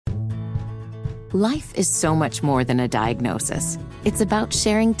Life is so much more than a diagnosis. It's about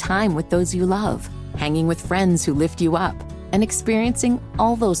sharing time with those you love, hanging with friends who lift you up, and experiencing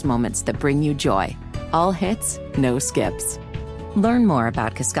all those moments that bring you joy. All hits, no skips. Learn more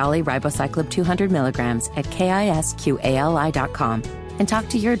about Kisqali Ribociclib 200 milligrams at KISQALI.com and talk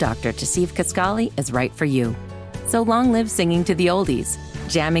to your doctor to see if Kisqali is right for you. So long live singing to the oldies,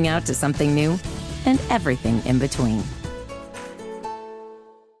 jamming out to something new, and everything in between.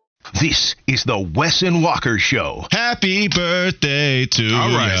 This is the Wes and Walker Show. Happy birthday to you. All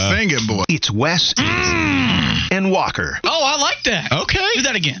right, sing it, boy. It's Wes and Walker. Oh, I like that. Okay. Do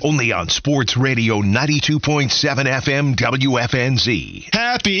that again. Only on Sports Radio 92.7 FM WFNZ.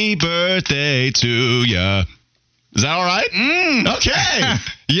 Happy birthday to ya. Is that all right? Okay.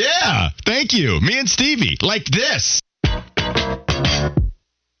 Yeah. Thank you. Me and Stevie. Like this.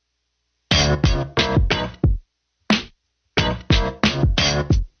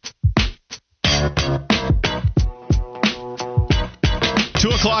 2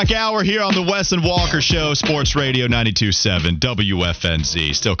 o'clock hour here on the Wes and Walker Show, Sports Radio 92.7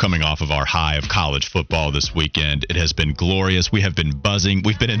 WFNZ. Still coming off of our high of college football this weekend. It has been glorious. We have been buzzing.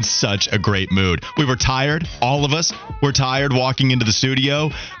 We've been in such a great mood. We were tired. All of us were tired walking into the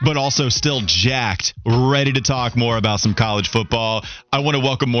studio, but also still jacked, ready to talk more about some college football. I want to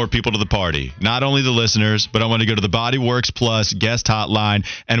welcome more people to the party. Not only the listeners, but I want to go to the Bodyworks Plus guest hotline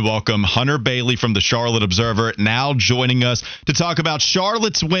and welcome Hunter Bailey from the Charlotte Observer, now joining us to talk about Charlotte's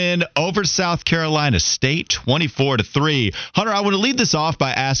win over South Carolina State, 24-3. Hunter, I want to lead this off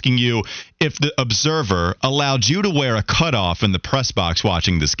by asking you if the Observer allowed you to wear a cutoff in the press box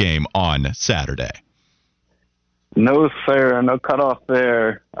watching this game on Saturday. No, sir. No cutoff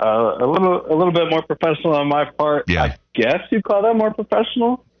there. A little bit more professional on my part. Yeah. I guess you call that more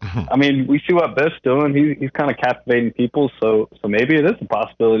professional. I mean, we see what Biff's doing. He's kind of captivating people, so maybe it is a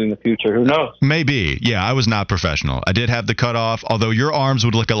possibility in the future. Who knows? Maybe. Yeah, I was not professional. I did have the cutoff, although your arms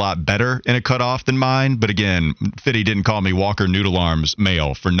would look a lot better in a cutoff than mine. But again, Fitty didn't call me Walker Noodle Arms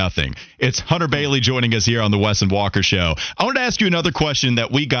male for nothing. It's Hunter Bailey joining us here on the Wes and Walker Show. I want to ask you another question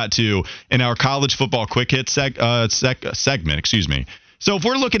that we got to in our college football quick hit segment. Excuse me. So if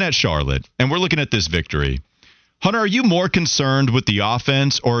we're looking at Charlotte and we're looking at this victory, Hunter, are you more concerned with the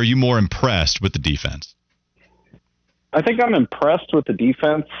offense or are you more impressed with the defense? I think I'm impressed with the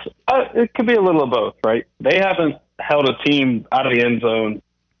defense. It could be a little of both, right? They haven't held a team out of the end zone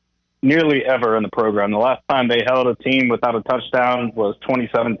nearly ever in the program. The last time they held a team without a touchdown was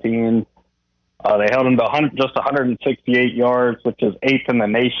 2017. They held them to just 168 yards, which is 8th in the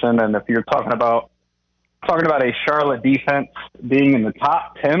nation. And if you're talking about a Charlotte defense being in the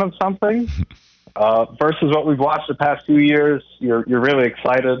top 10 of something, versus what we've watched the past few years, you're really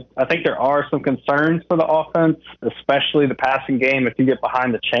excited. I think there are some concerns for the offense, especially the passing game. If you get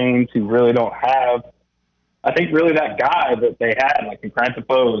behind the chains, you really don't have, I think, really that guy that they had, like Grant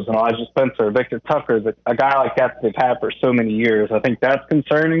Bowes and Elijah Spencer, Victor Tucker, a guy like that they've had for so many years. I think that's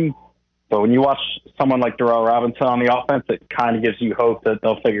concerning. But when you watch someone like Darrell Robinson on the offense, it kind of gives you hope that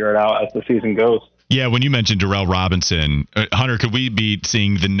they'll figure it out as the season goes. Yeah, when you mentioned Darrell Robinson, Hunter, could we be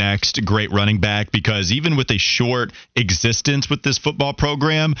seeing the next great running back? Because even with a short existence with this football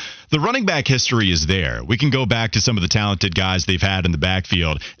program, the running back history is there. We can go back to some of the talented guys they've had in the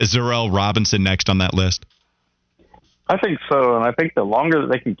backfield. Is Darrell Robinson next on that list? I think so, and I think the longer that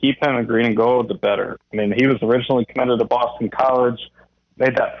they can keep him in green and gold, the better. I mean, he was originally committed to Boston College,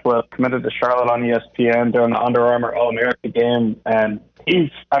 made that flip, committed to Charlotte on ESPN during the Under Armour All-America game, and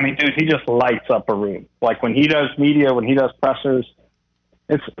he just lights up a room. Like when he does media, when he does pressers,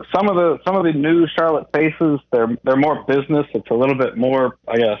 it's some of the new Charlotte faces. They're more business. It's a little bit more,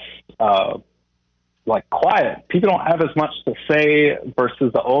 I guess, like quiet. People don't have as much to say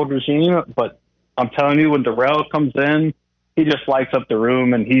versus the old regime. But I'm telling you, when Darrell comes in, he just lights up the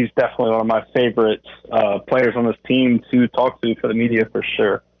room, and he's definitely one of my favorite players on this team to talk to for the media for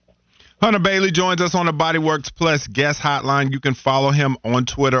sure. Hunter Bailey joins us on the Bodyworks Plus guest hotline. You can follow him on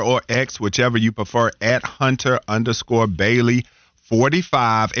Twitter or X, whichever you prefer, at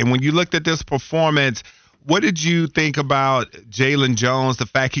Hunter_Bailey45. And when you looked at this performance, what did you think about Jalen Jones, the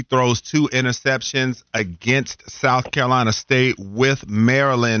fact he throws 2 interceptions against South Carolina State with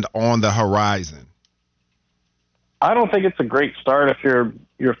Maryland on the horizon? I don't think it's a great start if your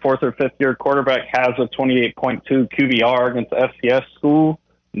 4th or 5th year quarterback has a 28.2 QBR against the FCS school.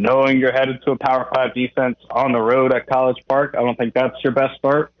 Knowing you're headed to a Power 5 defense on the road at College Park, I don't think that's your best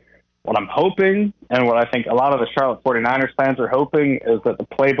start. What I'm hoping, and what I think a lot of the Charlotte 49ers fans are hoping, is that the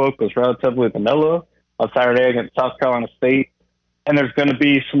playbook was relatively vanilla on Saturday against South Carolina State, and there's going to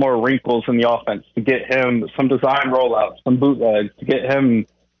be some more wrinkles in the offense to get him some design rollouts, some bootlegs, to get him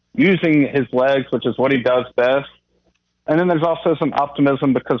using his legs, which is what he does best. And then there's also some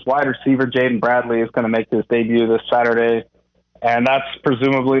optimism because wide receiver Jaden Bradley is going to make his debut this Saturday. And that's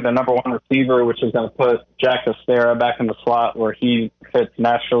presumably the number one receiver, which is going to put Jack Estera back in the slot where he fits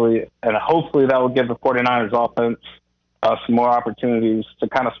naturally. And hopefully that will give the 49ers offense some more opportunities to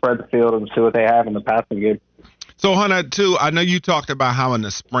kind of spread the field and see what they have in the passing game. So, Hunter, too, I know you talked about how in the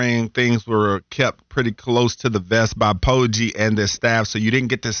spring things were kept pretty close to the vest by Poggi and their staff, so you didn't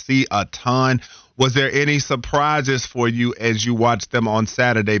get to see a ton. Was there any surprises for you as you watched them on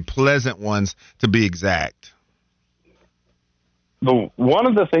Saturday, pleasant ones to be exact? One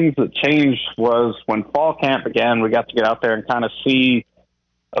of the things that changed was when fall camp began, we got to get out there and kind of see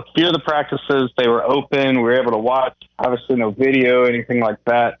a few of the practices. They were open. We were able to watch, obviously no video, anything like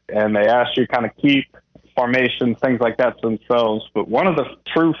that. And they asked you to kind of keep formations, things like that to themselves. But one of the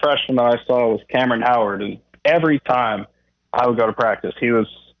true freshmen that I saw was Cameron Howard. And every time I would go to practice, he was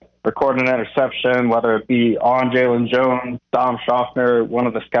recording an interception, whether it be on Jalen Jones, Dom Schaffner, one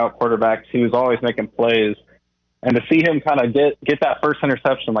of the scout quarterbacks. He was always making plays. And to see him kind of get that first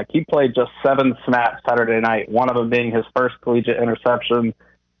interception, like he played just 7 snaps Saturday night, one of them being his first collegiate interception.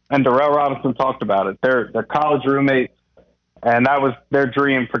 And Darrell Robinson talked about it. They're college roommates, and that was their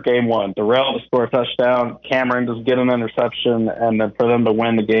dream for game one. Darrell to score a touchdown, Cameron to get an interception, and then for them to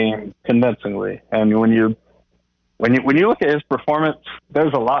win the game convincingly. And when you look at his performance,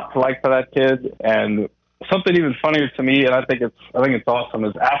 there's a lot to like for that kid. And something even funnier to me, and I think it's awesome,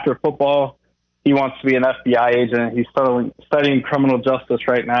 is after football, he wants to be an FBI agent. He's studying criminal justice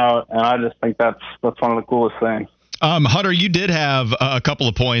right now, and I just think that's one of the coolest things. Hunter, you did have a couple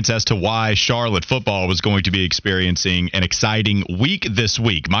of points as to why Charlotte football was going to be experiencing an exciting week this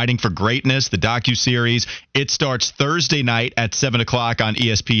week. Mighting for Greatness, the docuseries, it starts Thursday night at 7 o'clock on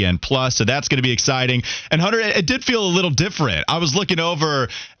ESPN+, so that's going to be exciting. And Hunter, it did feel a little different. I was looking over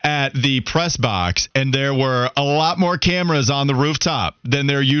at the press box, and there were a lot more cameras on the rooftop than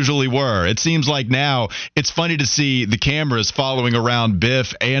there usually were. It seems like now it's funny to see the cameras following around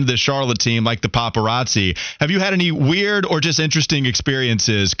Biff and the Charlotte team like the paparazzi. Have you had any weird or just interesting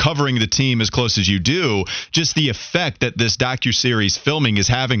experiences covering the team as close as you do, just the effect that this docuseries filming is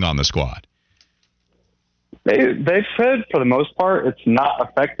having on the squad? They've said for the most part it's not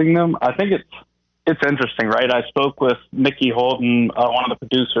affecting them. I think it's interesting, right? I spoke with Mickey Holden, one of the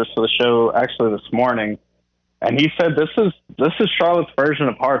producers for the show, actually this morning, and he said this is Charlotte's version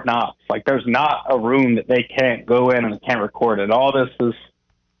of Hard Knocks. Like, there's not a room that they can't go in and can't record it. All this is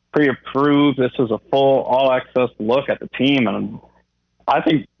pre-approved. This is a full all-access look at the team, and I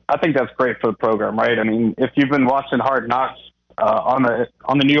think that's great for the program, right? I mean, if you've been watching Hard Knocks on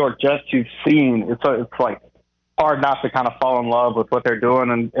the New York Jets, you've seen it's like hard not to kind of fall in love with what they're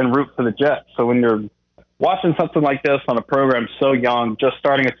doing and root for the Jets. So when you're watching something like this on a program so young, just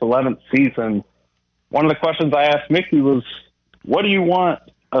starting its 11th season, one of the questions I asked Mickey was, what do you want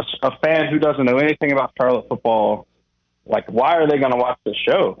a fan who doesn't know anything about Charlotte football, like, why are they going to watch this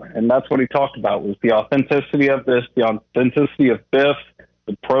show? And that's what he talked about, was the authenticity of this, the authenticity of Biff,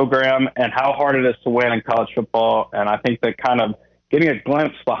 the program, and how hard it is to win in college football. And I think that kind of getting a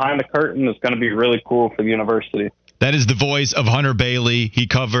glimpse behind the curtain is going to be really cool for the university. That is the voice of Hunter Bailey. He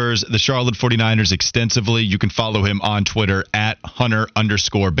covers the Charlotte 49ers extensively. You can follow him on Twitter at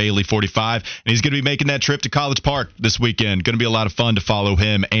Hunter_Bailey45. And he's going to be making that trip to College Park this weekend. Going to be a lot of fun to follow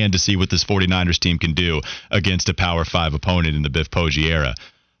him and to see what this 49ers team can do against a Power 5 opponent in the Biff Poggi era.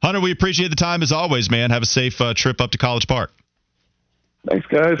 Hunter, we appreciate the time as always, man. Have a safe trip up to College Park. Thanks,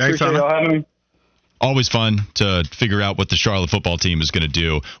 guys. Appreciate y'all having me. Always fun to figure out what the Charlotte football team is going to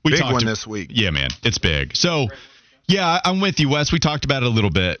do. Big one this week. Yeah, man. It's big. So, yeah, I'm with you, Wes. We talked about it a little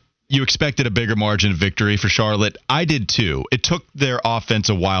bit. You expected a bigger margin of victory for Charlotte. I did too. It took their offense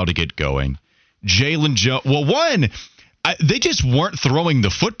a while to get going. Jalen Jones, they just weren't throwing the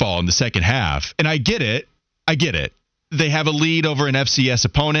football in the second half. And I get it. They have a lead over an FCS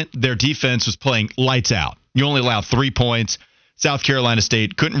opponent. Their defense was playing lights out. You only allowed 3 points. South Carolina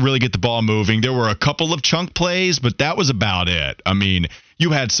State couldn't really get the ball moving. There were a couple of chunk plays, but that was about it. I mean,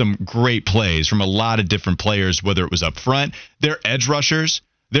 you had some great plays from a lot of different players, whether it was up front. Their edge rushers,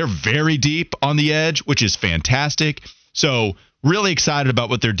 they're very deep on the edge, which is fantastic. So really excited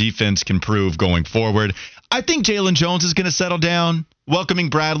about what their defense can prove going forward. I think Jalen Jones is going to settle down. Welcoming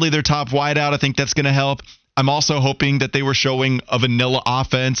Bradley, their top wideout, I think that's going to help. I'm also hoping that they were showing a vanilla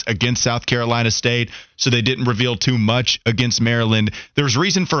offense against South Carolina State, so they didn't reveal too much against Maryland. There's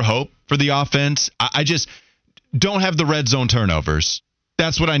reason for hope for the offense. I just don't have the red zone turnovers.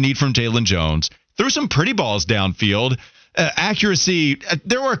 That's what I need from Jalen Jones. Threw some pretty balls downfield. Accuracy,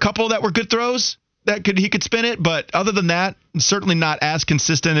 there were a couple that were good throws, he could spin it, but other than that, certainly not as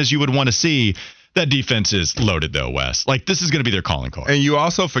consistent as you would want to see. That defense is loaded, though, Wes. Like, this is going to be their calling card. And you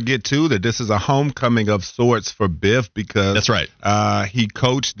also forget, too, that this is a homecoming of sorts for Biff because that's right. He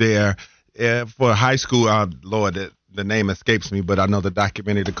coached there for high school. Lord, the name escapes me, but I know the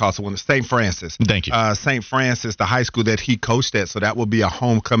documentary that calls it one. St. Francis. Thank you. St. Francis, the high school that he coached at. So that will be a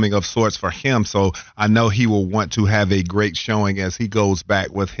homecoming of sorts for him. So I know he will want to have a great showing as he goes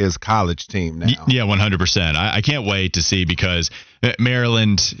back with his college team now. Yeah, 100%. I can't wait to see because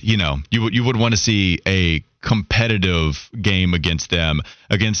Maryland, you would want to see a competitive game against them,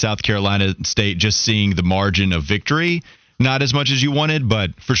 against South Carolina State, just seeing the margin of victory. Not as much as you wanted,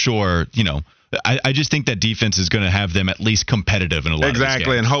 but for sure, I just think that defense is going to have them at least competitive in a lot of these games.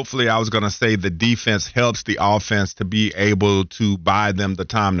 Exactly, and hopefully I was going to say the defense helps the offense to be able to buy them the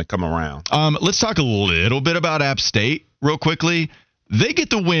time to come around. Let's talk a little bit about App State real quickly. They get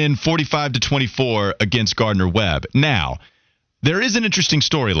the win 45-24 against Gardner-Webb. Now, there is an interesting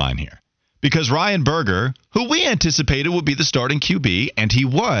storyline here because Ryan Berger, who we anticipated would be the starting QB, and he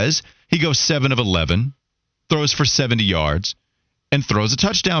was, he goes 7 of 11, throws for 70 yards, and throws a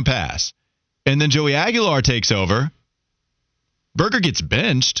touchdown pass. And then Joey Aguilar takes over. Berger gets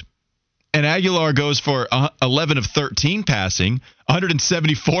benched. And Aguilar goes for 11 of 13 passing,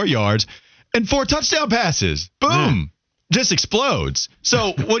 174 yards, and 4 touchdown passes. Boom. Just explodes.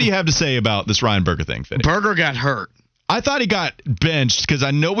 So what do you have to say about this Ryan Berger thing, Fitty? Berger got hurt. I thought he got benched because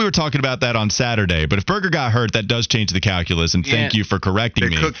I know we were talking about that on Saturday. But if Berger got hurt, that does change the calculus. And thank you for correcting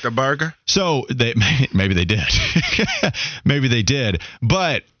me. They cooked the burger? So maybe they did. Maybe they did.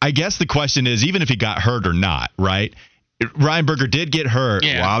 But I guess the question is, even if he got hurt or not, right? Ryan Berger did get hurt.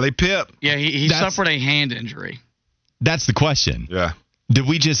 Yeah. Wally Pipp. Yeah, he suffered a hand injury. That's the question. Yeah. Did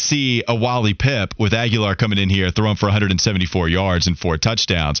we just see a Wally Pipp with Aguilar coming in here throwing for 174 yards and 4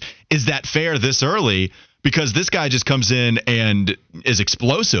 touchdowns? Is that fair this early? Because this guy just comes in and is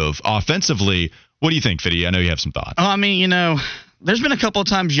explosive offensively. What do you think, Fitty? I know you have some thoughts. Oh, I mean, there's been a couple of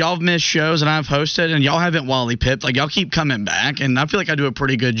times y'all have missed shows and I've hosted, and y'all haven't Wally Pipped. Like, y'all keep coming back, and I feel like I do a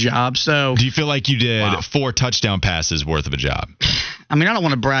pretty good job. So, do you feel like you did 4 touchdown passes worth of a job? I mean, I don't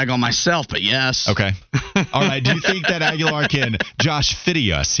want to brag on myself, but yes. Okay. All right. Do you think that Aguilar can Josh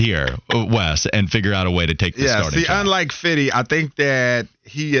Fitty us here, Wes, and figure out a way to take the starting job? Unlike Fitty, I think that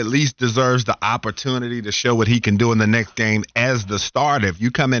he at least deserves the opportunity to show what he can do in the next game as the starter. If you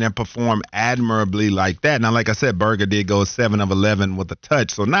come in and perform admirably like that. Now, like I said, Berger did go 7 of 11 with a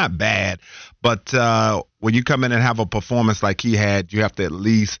touch, so not bad. But when you come in and have a performance like he had, you have to at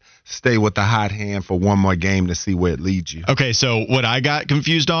least stay with the hot hand for one more game to see where it leads you. Okay, so what I got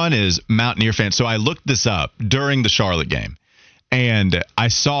confused on is Mountaineer fans. So I looked this up during the Charlotte game, and I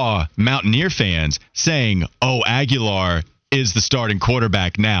saw Mountaineer fans saying, oh, Aguilar is the starting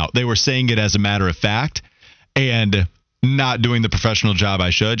quarterback now. They were saying it as a matter of fact and not doing the professional job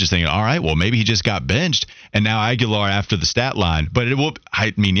I should, just thinking, all right, well, maybe he just got benched, and now Aguilar after the stat line. But it will,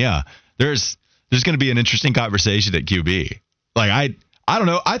 I mean, yeah, there's going to be an interesting conversation at QB. Like, I don't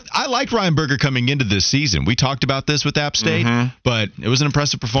know. I like Ryan Berger coming into this season. We talked about this with App State, but it was an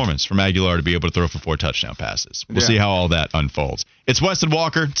impressive performance from Aguilar to be able to throw for 4 touchdown passes. We'll see how all that unfolds. It's Wes and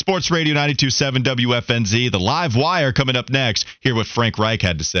Walker, Sports Radio 92.7 WFNZ. The Live Wire coming up next. Hear what Frank Reich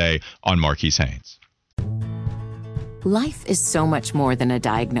had to say on Marquise Haynes. Life is so much more than a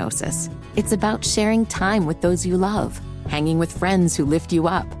diagnosis. It's about sharing time with those you love, hanging with friends who lift you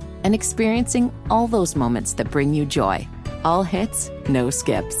up, and experiencing all those moments that bring you joy. All hits, no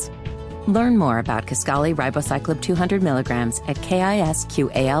skips. Learn more about Kisqali Ribociclib 200 milligrams at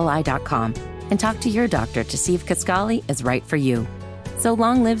KISQALI.com and talk to your doctor to see if Kisqali is right for you. So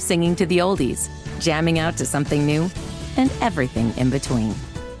long live singing to the oldies, jamming out to something new, and everything in between.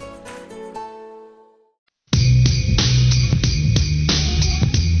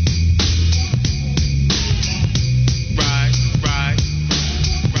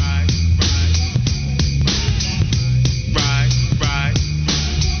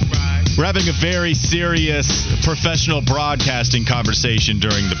 We're having a very serious professional broadcasting conversation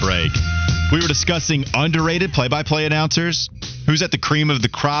during the break. We were discussing underrated play-by-play announcers, who's at the cream of the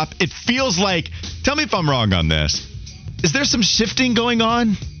crop. It feels like, tell me if I'm wrong on this, is there some shifting going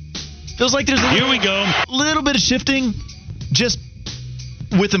on? Feels like there's a little bit of shifting, just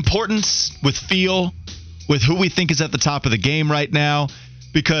with importance, with feel, with who we think is at the top of the game right now,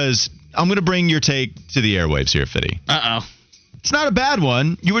 because I'm going to bring your take to the airwaves here, Fitty. Uh-oh. It's not a bad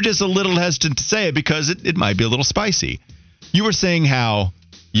one. You were just a little hesitant to say it because it might be a little spicy. You were saying how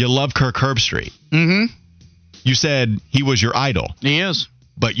you love Kirk Herbstreit. Mm-hmm. You said he was your idol. He is.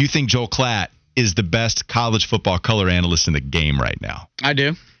 But you think Joel Klatt is the best college football color analyst in the game right now. I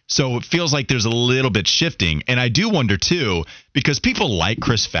do. So it feels like there's a little bit shifting. And I do wonder, too, because people like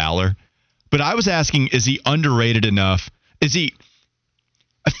Chris Fowler, but I was asking, is he underrated enough?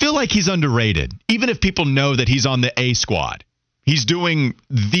 I feel like he's underrated, even if people know that he's on the A squad. He's doing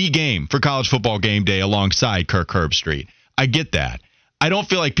the game for College Football Game Day alongside Kirk Herbstreit. I get that. I don't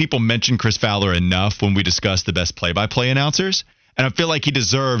feel like people mention Chris Fowler enough when we discuss the best play-by-play announcers, and I feel like he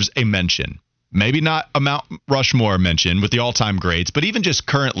deserves a mention. Maybe not a Mount Rushmore mention with the all-time greats, but even just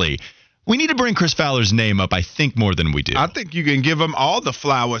currently, we need to bring Chris Fowler's name up, I think, more than we do. I think you can give him all the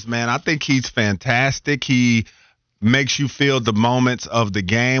flowers, man. I think he's fantastic. He makes you feel the moments of the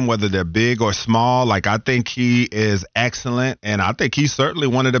game, whether they're big or small. Like, I think he is excellent, and I think he's certainly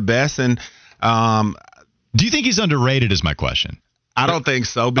one of the best. And do you think he's underrated is my question? I don't think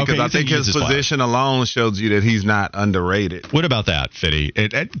so, because I think his position alone shows you that he's not underrated. What about that, Fitty?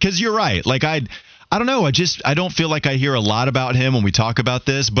 Because you're right. Like, I don't know. I don't feel like I hear a lot about him when we talk about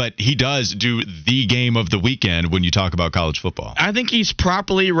this, but he does do the game of the weekend when you talk about college football. I think he's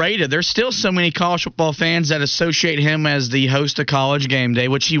properly rated. There's still so many college football fans that associate him as the host of College Game Day,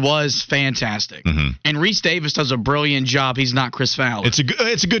 which he was fantastic. Mm-hmm. And Reese Davis does a brilliant job. He's not Chris Fowler. It's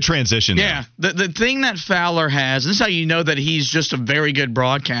a good transition. Yeah. The thing that Fowler has, this is how you know that he's just a very good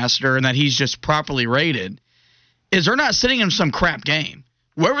broadcaster and that he's just properly rated, is they're not sending him some crap game.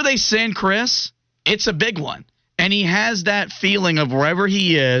 Wherever they send Chris, it's a big one. And he has that feeling of wherever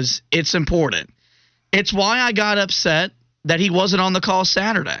he is, it's important. It's why I got upset that he wasn't on the call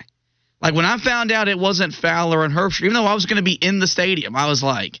Saturday. Like, when I found out it wasn't Fowler and Herbstreit, even though I was going to be in the stadium, I was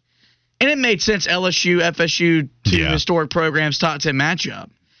like, and it made sense, LSU, FSU, two historic programs, top 10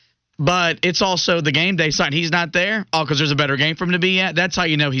 matchup. But it's also the game day side. He's not there. Oh, because there's a better game for him to be at. That's how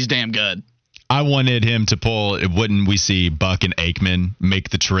you know he's damn good. I wanted him to pull, wouldn't we see Buck and Aikman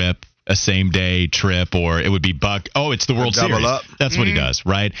make the trip? A same-day trip, or it would be Buck. Oh, it's the World Series. Up. That's what he does,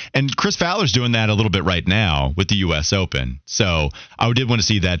 right? And Chris Fowler's doing that a little bit right now with the U.S. Open. So I did want to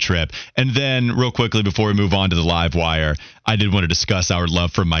see that trip. And then real quickly before we move on to the live wire, I did want to discuss our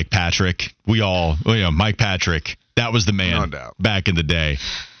love for Mike Patrick. Mike Patrick, that was the man back in the day.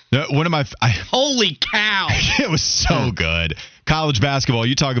 One of my holy cow. It was so good. College basketball,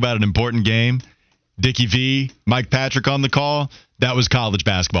 you talk about an important game. Dickie V, Mike Patrick on the call. That was college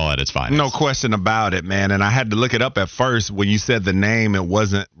basketball at its finest. No question about it, man. And I had to look it up at first. When you said the name, it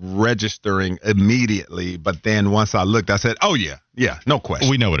wasn't registering immediately. But then once I looked, I said, oh, yeah, no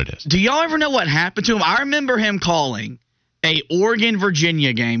question. We know what it is. Do y'all ever know what happened to him? I remember him calling a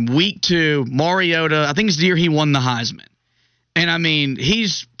Oregon-Virginia game, week 2, Mariota. I think it's the year he won the Heisman. And, I mean,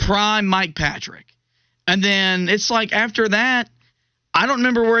 he's prime Mike Patrick. And then it's like after that, I don't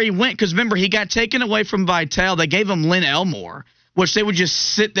remember where he went because, remember, he got taken away from Vitale. They gave him Lynn Elmore, which they would just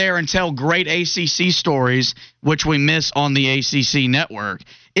sit there and tell great ACC stories, which we miss on the ACC network.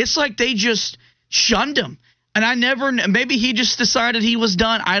 It's like they just shunned him. And maybe he just decided he was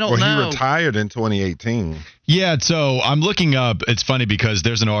done. I don't know. He retired in 2018. Yeah, so I'm looking up. It's funny because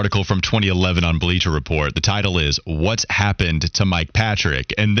there's an article from 2011 on Bleacher Report. The title is What's Happened to Mike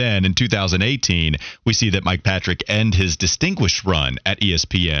Patrick? And then in 2018, we see that Mike Patrick ended his distinguished run at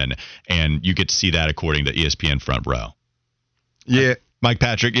ESPN. And you get to see that according to ESPN Front Row. Yeah. Mike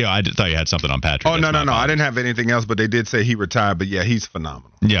Patrick, I thought you had something on Patrick. Oh, no. I didn't have anything else, but they did say he retired. But, yeah, he's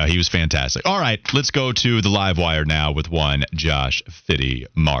phenomenal. Yeah, he was fantastic. All right, let's go to the live wire now with one Josh Fitty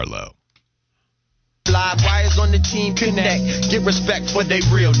Marlowe. Live wires on the Team Connect. Get respect for their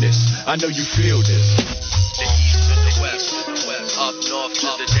realness. I know you feel this. The east to the west, up north to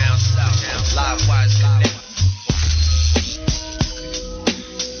the down south. Live wires connect.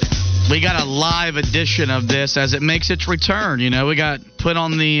 We got a live edition of this as it makes its return. We got put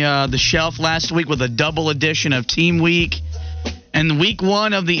on the shelf last week with a double edition of Team Week. And week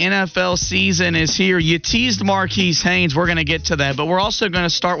 1 of the NFL season is here. You teased Marquise Haynes. We're going to get to that. But we're also going to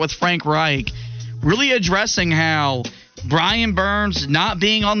start with Frank Reich, really addressing how Brian Burns not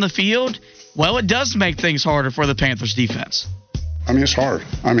being on the field, well, it does make things harder for the Panthers defense. I mean, it's hard.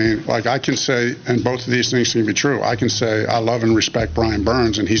 I mean, like I can say, and both of these things can be true. I can say I love and respect Brian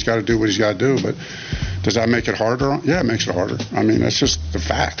Burns, and he's got to do what he's got to do. But does that make it harder? Yeah, it makes it harder. I mean, that's just the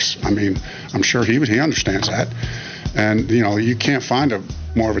facts. I mean, I'm sure he understands that. And, you can't find a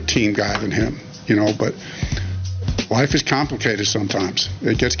more of a team guy than him, But life is complicated sometimes.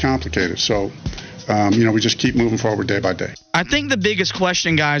 It gets complicated. So, we just keep moving forward day by day. I think the biggest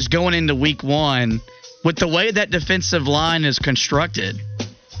question, guys, going into week 1, with the way that defensive line is constructed,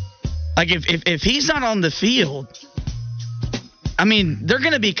 like if he's not on the field, I mean, they're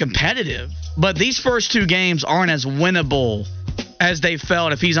going to be competitive, but these first 2 games aren't as winnable as they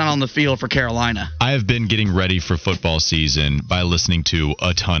felt if he's not on the field for Carolina. I have been getting ready for football season by listening to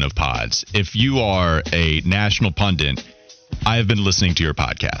a ton of pods. If you are a national pundit, I have been listening to your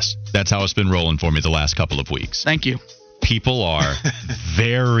podcast. That's how it's been rolling for me the last couple of weeks. Thank you. People are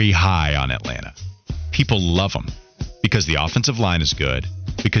very high on Atlanta. People love them because the offensive line is good,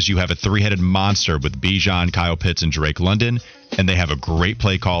 because you have a three-headed monster with Bijan, Kyle Pitts, and Drake London, and they have a great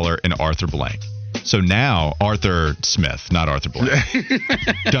play caller in Arthur Blank. So now, Arthur Smith, not Arthur Blank.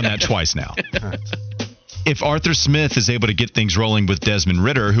 Done that twice now. If Arthur Smith is able to get things rolling with Desmond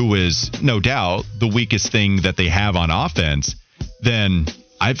Ridder, who is no doubt the weakest thing that they have on offense, then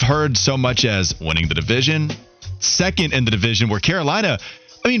I've heard so much as winning the division, second in the division, where Carolina,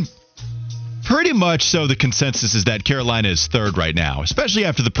 pretty much so the consensus is that Carolina is third right now, especially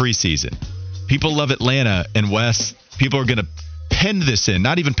after the preseason. People love Atlanta, and Wes, people are going to pen this in,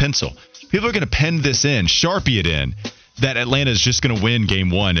 not even pencil. People are going to pen this in, Sharpie it in, that Atlanta is just going to win game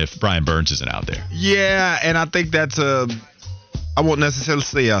one if Brian Burns isn't out there. Yeah, and I think that's I won't necessarily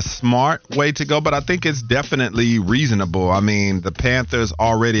say a smart way to go, but I think it's definitely reasonable. I mean, the Panthers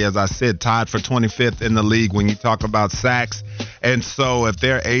already, as I said, tied for 25th in the league when you talk about sacks. And so if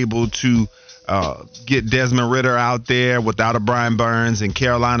they're able to get Desmond Ridder out there without a Brian Burns and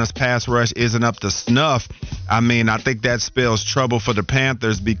Carolina's pass rush isn't up to snuff, I think that spells trouble for the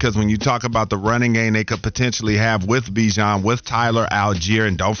Panthers, because when you talk about the running game they could potentially have with Bijan, with Tyler Algier,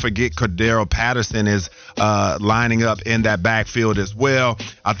 and don't forget Cordero Patterson is lining up in that backfield as well.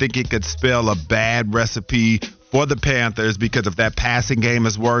 I think it could spell a bad recipe for the Panthers, because if that passing game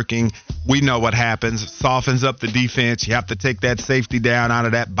is working, we know what happens. Softens up the defense. You have to take that safety down out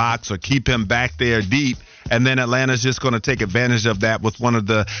of that box or keep him back there deep. And then Atlanta's just going to take advantage of that with one of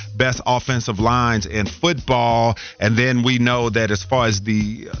the best offensive lines in football. And then we know that as far as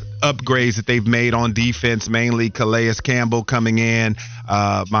the upgrades that they've made on defense, mainly Calais Campbell coming in,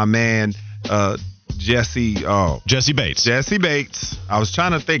 my man Jesse Bates. Jesse Bates. I was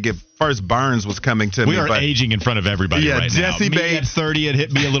trying to think if first Burns was coming to me. We are aging in front of everybody right Jesse now. Bates. Me at 30, it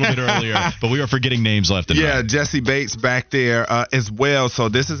hit me a little bit earlier, but we are forgetting names left and right. Yeah, Jesse Bates back there as well. So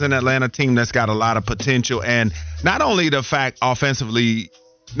this is an Atlanta team that's got a lot of potential. And not only the fact offensively,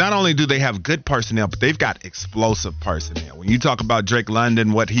 not only do they have good personnel, but they've got explosive personnel. When you talk about Drake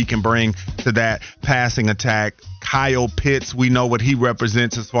London, what he can bring to that passing attack, Kyle Pitts, we know what he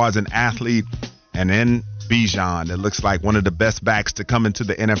represents as far as an athlete. And then Bijan, it looks like one of the best backs to come into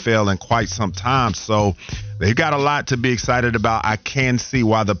the NFL in quite some time. So they've got a lot to be excited about. I can see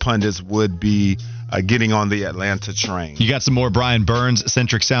why the pundits would be getting on the Atlanta train. You got some more Brian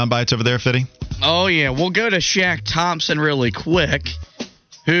Burns-centric sound bites over there, Fitty? Oh, yeah. We'll go to Shaq Thompson really quick,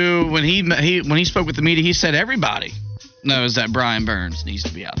 who, when he spoke with the media, he said everybody knows that Brian Burns needs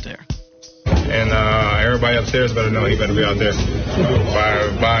to be out there. And everybody upstairs better know he better be out there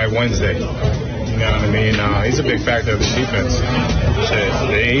by Wednesday. You know what I mean? He's a big factor of the defense.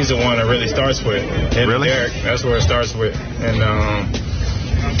 Shit, he's the one that really starts with. Him really? Derek, that's where it starts with. And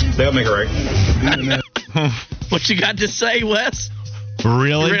they'll make it right. What you got to say, Wes?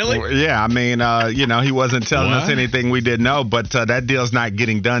 Really? Yeah, he wasn't telling us anything we didn't know, but that deal's not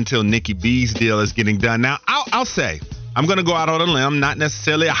getting done till Nikki B's deal is getting done. Now, I'll say, I'm going to go out on a limb, not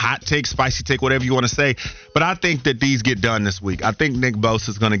necessarily a hot take, spicy take, whatever you want to say, but I think that these get done this week. I think Nick Bosa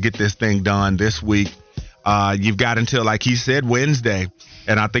is going to get this thing done this week. You've got until, like he said, Wednesday,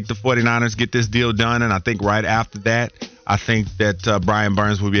 and I think the 49ers get this deal done, and I think right after that, I think that Brian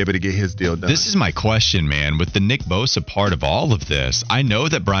Burns will be able to get his deal done. This is my question, man. With the Nick Bosa part of all of this, I know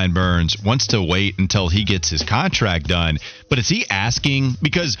that Brian Burns wants to wait until he gets his contract done, but is he asking?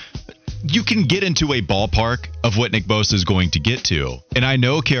 Because you can get into a ballpark of what Nick Bosa is going to get to. And I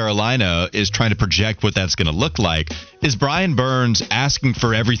know Carolina is trying to project what that's going to look like. Is Brian Burns asking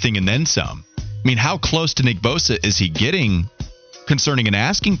for everything and then some? I mean, how close to Nick Bosa is he getting concerning an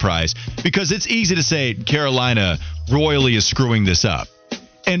asking price? Because it's easy to say Carolina royally is screwing this up.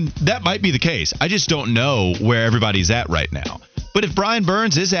 And that might be the case. I just don't know where everybody's at right now. But if Brian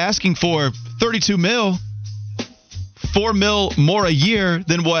Burns is asking for $32 million, $4 million more a year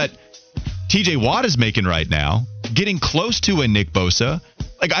than what TJ Watt is making right now, getting close to a Nick Bosa,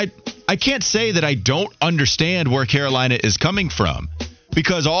 like I can't say that I don't understand where Carolina is coming from,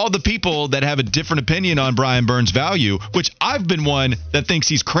 because all the people that have a different opinion on Brian Burns' value, which I've been one that thinks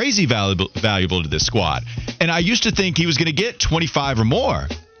he's crazy valuable to this squad, and I used to think he was going to get 25 or more,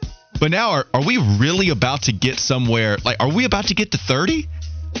 but now are we really about to get somewhere? Like, are we about to get to 30?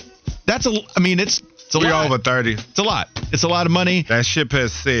 It's It's a lot. over 30. It's a lot. It's a lot of money. That ship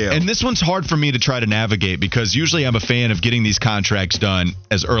has sailed. And this one's hard for me to try to navigate because usually I'm a fan of getting these contracts done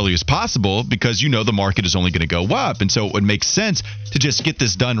as early as possible because the market is only going to go up. And so it would make sense to just get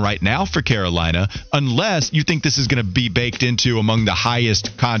this done right now for Carolina unless you think this is going to be baked into among the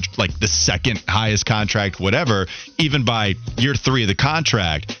highest, like the second highest contract, whatever, even by year 3 of the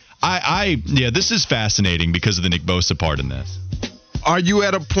contract. This is fascinating because of the Nick Bosa part in this. Are you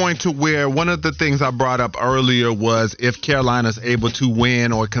at a point to where one of the things I brought up earlier was if Carolina's able to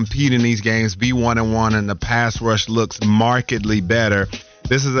win or compete in these games, be 1-1, and the pass rush looks markedly better?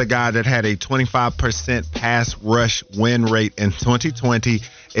 This is a guy that had a 25% pass rush win rate in 2020.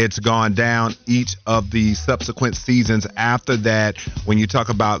 It's gone down each of the subsequent seasons after that. When you talk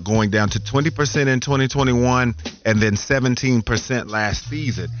about going down to 20% in 2021 and then 17% last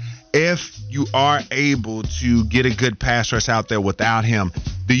season. If you are able to get a good pass rush out there without him,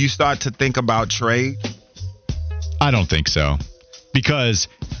 do you start to think about trade? I don't think so. Because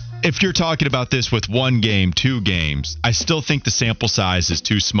if you're talking about this with 1 game, 2 games, I still think the sample size is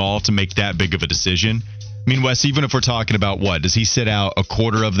too small to make that big of a decision. I mean, Wes, even if we're talking about does he sit out a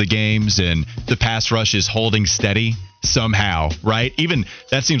quarter of the games and the pass rush is holding steady somehow, right? Even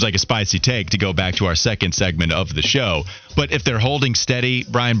that seems like a spicy take to go back to our second segment of the show. But if they're holding steady,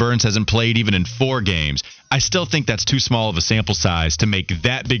 Brian Burns hasn't played even in 4 games. I still think that's too small of a sample size to make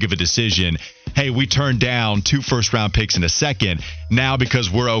that big of a decision. Hey, we turned down 2 first-round picks in a second. Now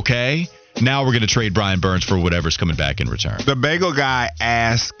because we're okay, now we're going to trade Brian Burns for whatever's coming back in return. The Bagel Guy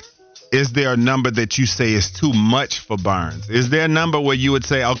asked, is there a number that you say is too much for Burns? Is there a number where you would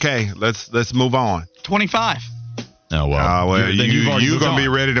say, okay, let's move on? 25. Oh, well. You're going to be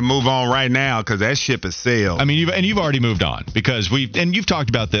ready to move on right now because that ship has sailed. I mean, you've already moved on because you've talked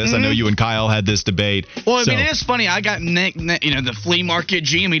about this. Mm-hmm. I know you and Kyle had this debate. Well, I mean, it is funny. I got Nick, the flea market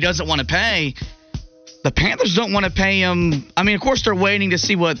GM. He doesn't want to pay. The Panthers don't want to pay him. I mean, of course, they're waiting to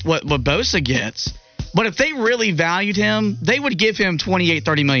see what Bosa gets. But if they really valued him, they would give him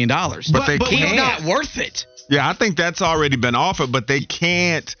 $28-30 million. But he's not worth it. Yeah, I think that's already been offered, but they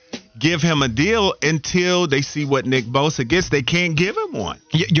can't give him a deal until they see what Nick Bosa gets. They can't give him one.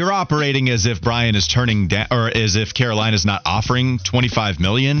 You're operating as if Brian is turning down, or as if Carolina's not offering $25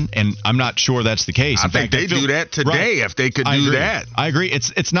 million, and I'm not sure that's the case. I think they do that today if they could do that. I agree.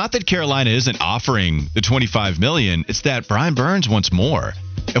 It's not that Carolina isn't offering the $25 million. It's that Brian Burns wants more.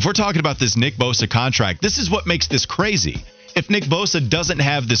 If we're talking about this Nick Bosa contract, this is what makes this crazy. If Nick Bosa doesn't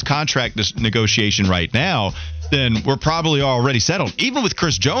have this contract negotiation right now, then we're probably already settled. Even with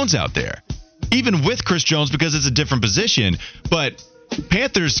Chris Jones out there. Even with Chris Jones, because it's a different position. But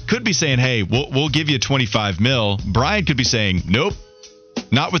Panthers could be saying, hey, we'll give you $25 million. Brian could be saying, nope.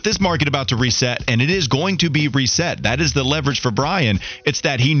 Not with this market about to reset, and it is going to be reset. That is the leverage for Brian. It's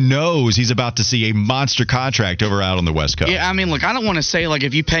that he knows he's about to see a monster contract over out on the West Coast. Yeah, I mean, look, I don't want to say, like,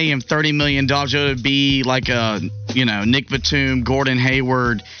 if you pay him $30 million, it would be like a, Nick Batum, Gordon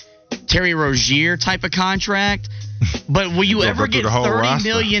Hayward, Terry Rozier type of contract. But will you ever get $30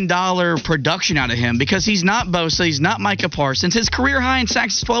 million production out of him? Because he's not Bosa, he's not Micah Parsons. His career high in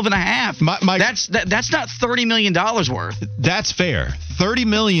sacks is 12.5. That's not $30 million worth. That's fair. $30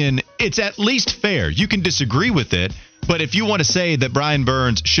 million, it's at least fair. You can disagree with it, but if you want to say that Brian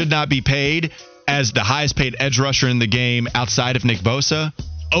Burns should not be paid as the highest paid edge rusher in the game outside of Nick Bosa,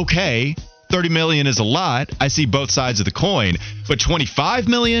 okay, $30 million is a lot. I see both sides of the coin, but $25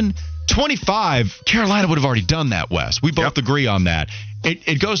 million. 25, Carolina would have already done that, Wes. We both agree on that.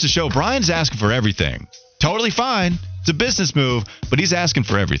 It goes to show Brian's asking for everything. Totally fine. It's a business move, but he's asking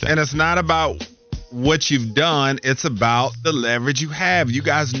for everything. And it's not about what you've done. It's about the leverage you have. You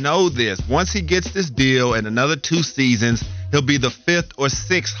guys know this. Once he gets this deal in another 2 seasons, he'll be the 5th or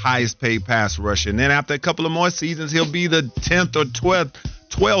 6th highest paid pass rusher. And then after a couple of more seasons, he'll be the 10th or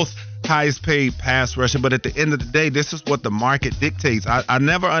 12th highest paid pass rusher. But at the end of the day, this is what the market dictates. I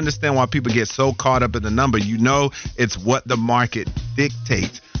never understand why people get so caught up in the number. It's what the market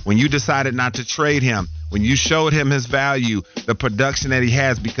dictates. When you decided not to trade him, when you showed him his value, the production that he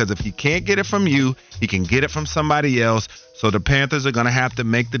has, because if he can't get it from you, he can get it from somebody else. So the Panthers are going to have to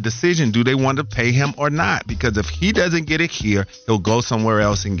make the decision. Do they want to pay him or not? Because if he doesn't get it here, he'll go somewhere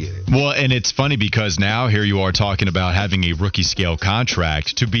else and get it. Well, and it's funny because now here you are talking about having a rookie scale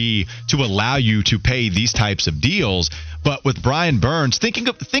contract to allow you to pay these types of deals. But with Brian Burns, think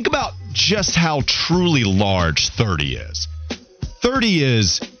about just how truly large 30 is. 30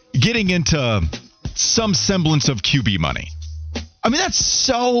 is getting into some semblance of QB money. I mean, that's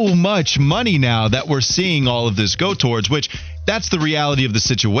so much money now that we're seeing all of this go towards, which That's the reality of the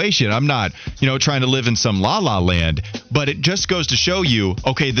situation. I'm not, trying to live in some la-la land, but it just goes to show you,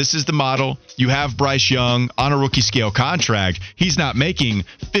 okay, this is the model. You have Bryce Young on a rookie scale contract. He's not making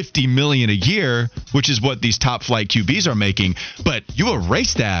 $50 million a year, which is what these top flight QBs are making. But you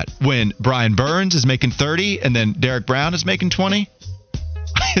erase that when Brian Burns is making 30 and then Derek Brown is making 20.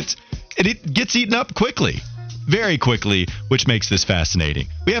 It gets eaten up quickly, very quickly, which makes this fascinating.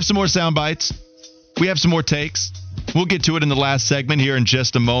 We have some more sound bites. We have some more takes. We'll get to it in the last segment here in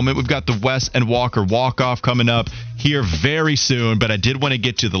just a moment. We've got the Wes and Walker walk-off coming up here very soon, but I did want to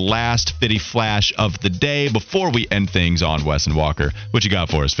get to the last Fitty Flash of the day before we end things on Wes and Walker. What you got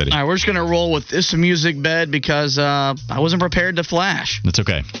for us, Fitty? All right, we're just going to roll with this music bed because I wasn't prepared to flash. That's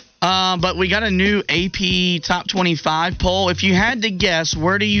okay. But we got a new AP Top 25 poll. If you had to guess,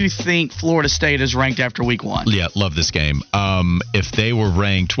 where do you think Florida State is ranked after week 1? Yeah, love this game. If they were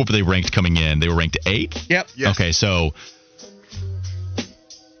ranked, what were they ranked coming in? They were ranked 8th? Yep. Yes. Okay, so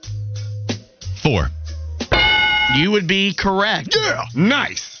 4. You would be correct. Yeah,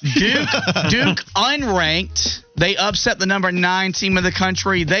 nice. Duke unranked. They upset the number 9 team in the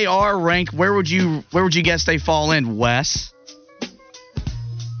country. They are ranked. Where would you guess they fall in, Wes?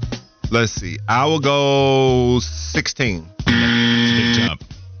 Let's see. I will go 16. Big jump.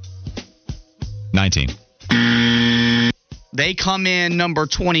 19. They come in number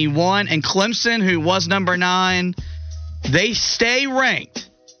 21. And Clemson, who was number 9, they stay ranked.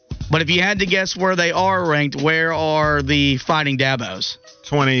 But if you had to guess where they are ranked, where are the Fighting Dabos?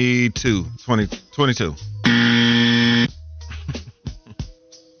 22.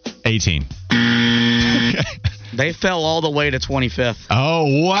 18. They fell all the way to 25th.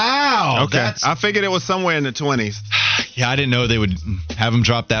 Oh, wow. Okay. I figured it was somewhere in the 20s. Yeah, I didn't know they would have them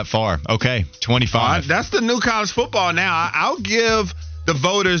drop that far. Okay, 25. That's the new college football now. I'll give the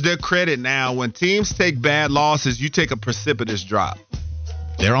voters their credit now. When teams take bad losses, you take a precipitous drop.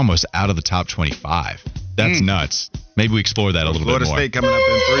 They're almost out of the top 25. That's nuts. Maybe we explore that a little bit more. Florida State coming up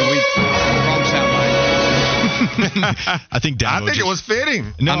in 3 weeks. Wrong soundbite. I think it was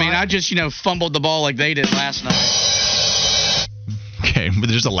fitting. No, I just, fumbled the ball like they did last night. Okay, but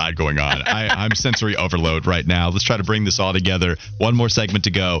there's a lot going on. I'm sensory overload right now. Let's try to bring this all together. One more segment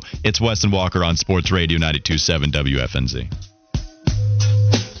to go. It's Wes and Walker on Sports Radio 92.7 WFNZ.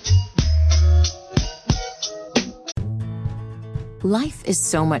 Life is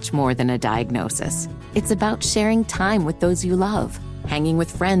so much more than a diagnosis. It's about sharing time with those you love, hanging with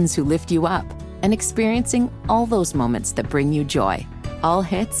friends who lift you up, and experiencing all those moments that bring you joy. All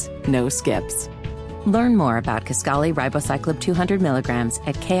hits, no skips. Learn more about Kisqali Ribociclib 200 milligrams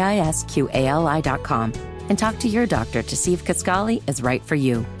at KISQALI.com and talk to your doctor to see if Kisqali is right for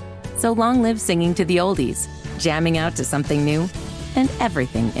you. So long live singing to the oldies, jamming out to something new, and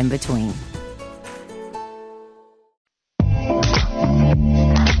everything in between.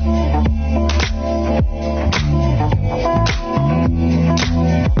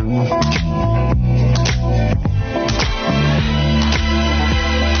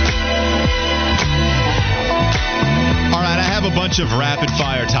 Of rapid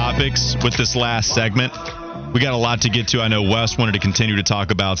fire topics with this last segment. We got a lot to get to. I know Wes wanted to continue to talk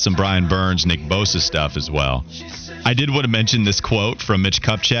about some Brian Burns, Nick Bosa stuff as well. I did want to mention this quote from Mitch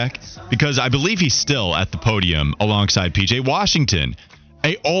Kupchak because I believe he's still at the podium alongside P.J. Washington,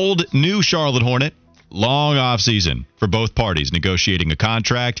 a old new Charlotte Hornet. Long offseason for both parties negotiating a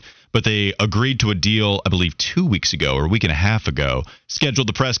contract, but they agreed to a deal, I believe, 2 weeks ago or a week and a half ago. Scheduled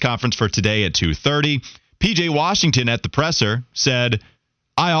the press conference for today at 2:30. P.J. Washington at the presser said,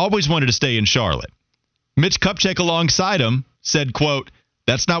 "I always wanted to stay in Charlotte." Mitch Kupchak alongside him said, quote,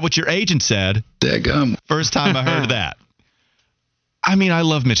 "That's not what your agent said." Daggum. First time I heard that. I mean, I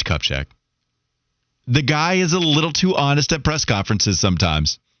love Mitch Kupchak. The guy is a little too honest at press conferences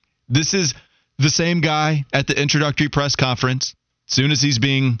sometimes. This is the same guy at the introductory press conference. As soon as he's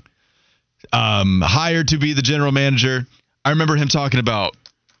being hired to be the general manager, I remember him talking about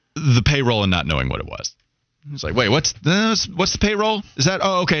the payroll and not knowing what it was. It's like, wait, what's the payroll? Is that?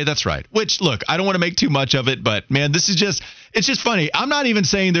 Oh, okay, that's right. Which, look, I don't want to make too much of it, but man, it's just funny. I'm not even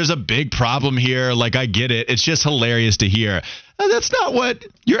saying there's a big problem here. Like, I get it. It's just hilarious to hear. That's not what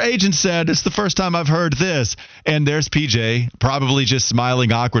your agent said. It's the first time I've heard this. And there's PJ probably just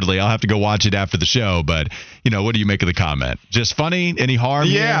smiling awkwardly. I'll have to go watch it after the show. But, what do you make of the comment? Just funny? Any harm?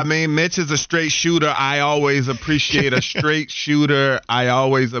 Yeah, here? I mean, Mitch is a straight shooter. I always appreciate a straight shooter. I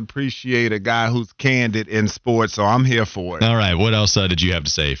always appreciate a guy who's candid in sports. So I'm here for it. All right. What else did you have to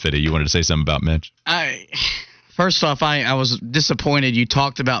say, Fitty? You wanted to say something about Mitch? First off, I was disappointed you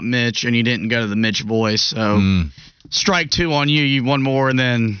talked about Mitch and you didn't go to the Mitch voice. So strike 2 on you. You won more, and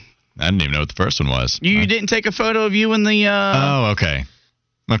then I didn't even know what the first one was. You didn't take a photo of you in the okay.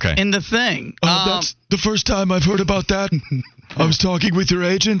 in the thing. That's the first time I've heard about that. I was talking with your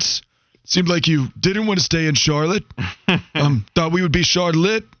agents. Seemed like you didn't want to stay in Charlotte. Thought we would be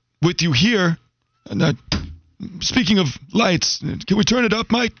Charlotte with you here. And speaking of lights, can we turn it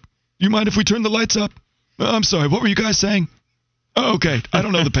up, Mike? You mind if we turn the lights up? I'm sorry, what were you guys saying? Oh, okay, I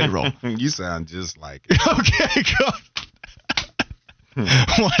don't know the payroll. You sound just like it. Okay, go.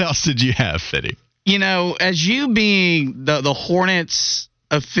 What else did you have, Fitty? You know, as you being the Hornets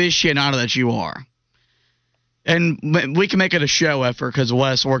aficionado that you are, and we can make it a show effort because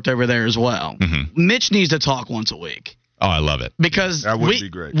Wes worked over there as well. Mm-hmm. Mitch needs to talk once a week. Oh, I love it. Because that would be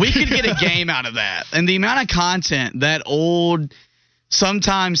great. We could get a game out of that. And the amount of content that old,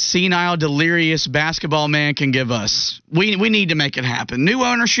 sometimes senile, delirious basketball man can give us, we need to make it happen. New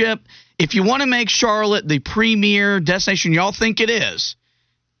ownership, if you want to make Charlotte the premier destination y'all think it is,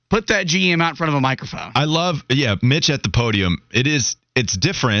 put that GM out in front of a microphone. I love, Mitch at the podium. It's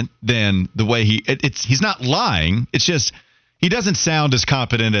different than the way he's not lying. It's just he doesn't sound as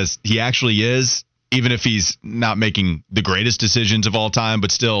competent as he actually is, even if he's not making the greatest decisions of all time,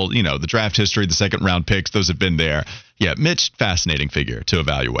 but still, the draft history, the second round picks, those have been there. Yeah, Mitch, fascinating figure to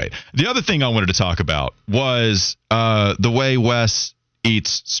evaluate. The other thing I wanted to talk about was the way Wes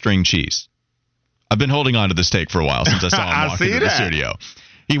eats string cheese. I've been holding on to this take for a while since I saw him walk into the studio.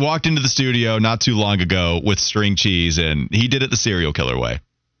 He walked into the studio not too long ago with string cheese, and he did it the serial killer way.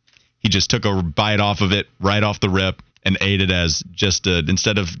 He just took a bite off of it right off the rip and ate it as just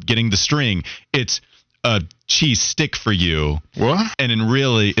instead of getting the string, it's a cheese stick for you. What? And in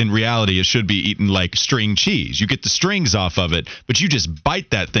reality, it should be eaten like string cheese. You get the strings off of it, but you just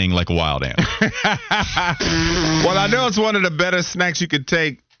bite that thing like a wild animal. Well, I know it's one of the better snacks you could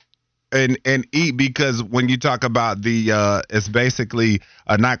take and eat, because when you talk about it's basically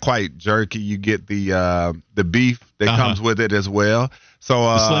not quite jerky. You get the beef that comes with it as well. So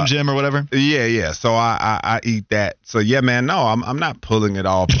the Slim Jim or whatever. Yeah. So I eat that. So yeah, man. No, I'm not pulling it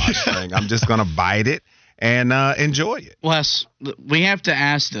off my string. I'm just gonna bite it and enjoy it. Wes, we have to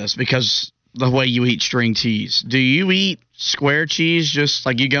ask this because the way you eat string cheese. Do you eat square cheese just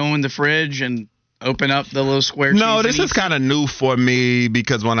like you go in the fridge and open up the little square cheese? No, this is kind of new for me,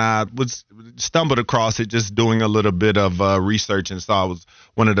 because when I stumbled across it, just doing a little bit of research, and saw it was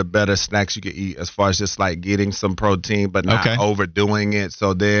one of the better snacks you could eat as far as just like getting some protein, but not overdoing it.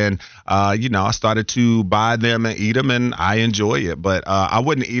 So then, I started to buy them and eat them, and I enjoy it. But I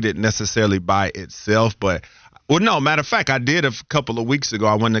wouldn't eat it necessarily by itself, but well, no, matter of fact, I did a couple of weeks ago.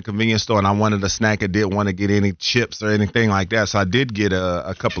 I went to the convenience store and I wanted a snack. I didn't want to get any chips or anything like that. So I did get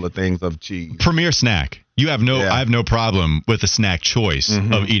a couple of things of cheese. Premier snack. I have no problem with a snack choice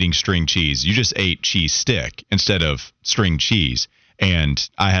of eating string cheese. You just ate cheese stick instead of string cheese. And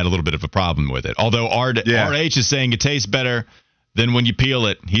I had a little bit of a problem with it. Although RH is saying it tastes better than when you peel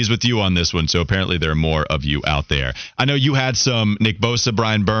it. He's with you on this one, so apparently there are more of you out there. I know you had some Nick Bosa,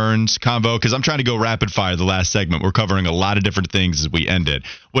 Brian Burns convo, because I'm trying to go rapid fire the last segment. We're covering a lot of different things as we end it.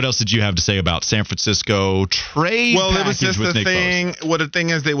 What else did you have to say about San Francisco trade package with Nick Bosa? Well, the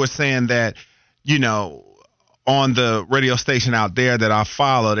thing is, they were saying that, on the radio station out there that I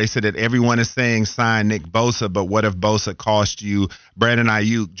follow, they said that everyone is saying sign Nick Bosa, but what if Bosa cost you Brandon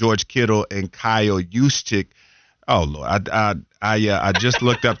Ayuk, George Kittle, and Kyle Juszczyk? Oh, Lord. I just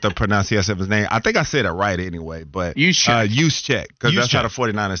looked up the pronunciation of his name. I think I said it right anyway, but Juszczyk, because that's how the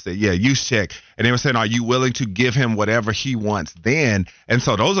 49ers say. Yeah, Juszczyk. And they were saying, are you willing to give him whatever he wants then? And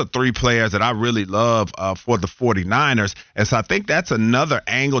so those are three players that I really love for the 49ers. And so I think that's another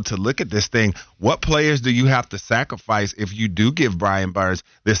angle to look at this thing. What players do you have to sacrifice if you do give Brian Burns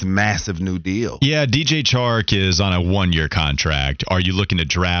this massive new deal? Yeah, DJ Chark is on a 1-year contract. Are you looking to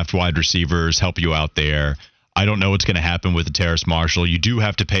draft wide receivers, help you out there? I don't know what's going to happen with the Terrace Marshall. You do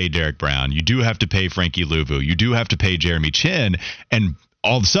have to pay Derek Brown. You do have to pay Frankie Louvu. You do have to pay Jeremy Chin. And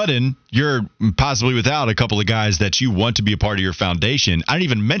all of a sudden, you're possibly without a couple of guys that you want to be a part of your foundation. I didn't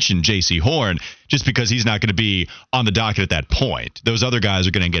even mention J.C. Horn just because he's not going to be on the docket at that point. Those other guys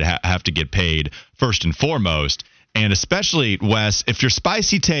are going to have to get paid first and foremost. And especially, Wes, if your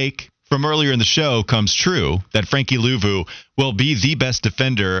spicy take from earlier in the show comes true, that Frankie Louvu will be the best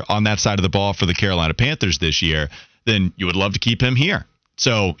defender on that side of the ball for the Carolina Panthers this year, then you would love to keep him here.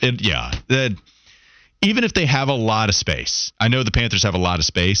 So, even if they have a lot of space, I know the Panthers have a lot of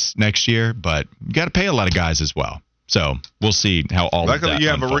space next year, but you got to pay a lot of guys as well. So we'll see how all of that unfolds. You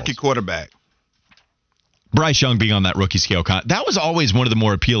have unfolds. A rookie quarterback. Bryce Young being on that rookie scale. That was always one of the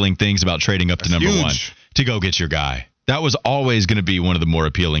more appealing things about trading up to number 1 to go get your guy. That was always going to be one of the more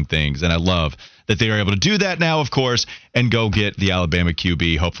appealing things, and I love that they are able to do that now, of course, and go get the Alabama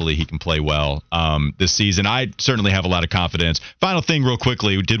QB. Hopefully he can play well this season. I certainly have a lot of confidence. Final thing real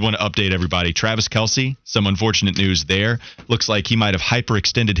quickly, we did want to update everybody. Travis Kelce, some unfortunate news there. Looks like he might have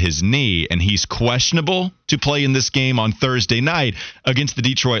hyperextended his knee, and he's questionable to play in this game on Thursday night against the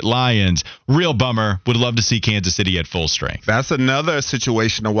Detroit Lions. Real bummer. Would love to see Kansas City at full strength. That's another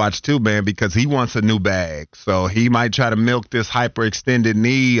situation to watch too, man, because he wants a new bag. So he might try to milk this hyperextended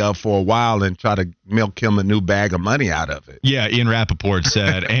knee for a while and try to milk him a new bag of money out of it. Yeah, Ian Rappaport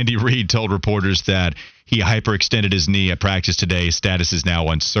said Andy Reid told reporters that he hyperextended his knee at practice today. Status is now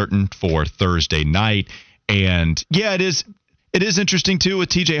uncertain for Thursday night. And yeah, it is interesting too with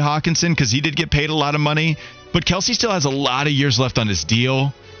TJ Hawkinson because he did get paid a lot of money, but Kelce still has a lot of years left on his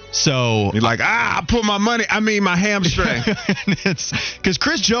deal. So you're like, I put my hamstring. It's because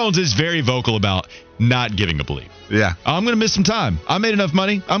Chris Jones is very vocal about not giving a bleep. Yeah. I'm going to miss some time. I made enough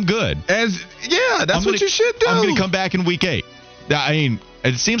money. I'm good. That's what you should do. I'm going to come back in week 8. I mean,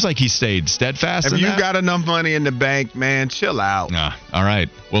 it seems like he stayed steadfast. If you got enough money in the bank, man, chill out. All right.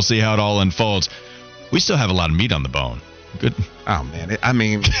 We'll see how it all unfolds. We still have a lot of meat on the bone. Good. Oh,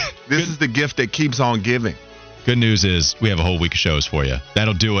 man. This is the gift that keeps on giving. Good news is we have a whole week of shows for you.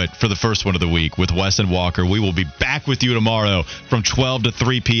 That'll do it for the first one of the week with Wes and Walker. We will be back with you tomorrow from 12 to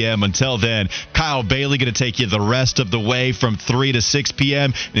 3 p.m. Until then, Kyle Bailey going to take you the rest of the way from 3 to 6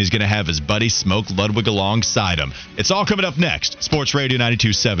 p.m. And he's going to have his buddy Smoke Ludwig alongside him. It's all coming up next. Sports Radio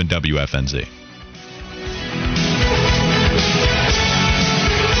 92.7 WFNZ.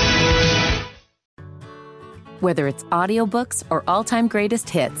 Whether it's audiobooks or all-time greatest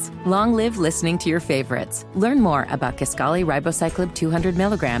hits, long live listening to your favorites. Learn more about Kisqali Ribociclib 200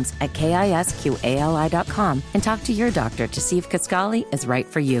 milligrams at KISQALI.com and talk to your doctor to see if Kisqali is right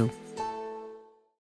for you.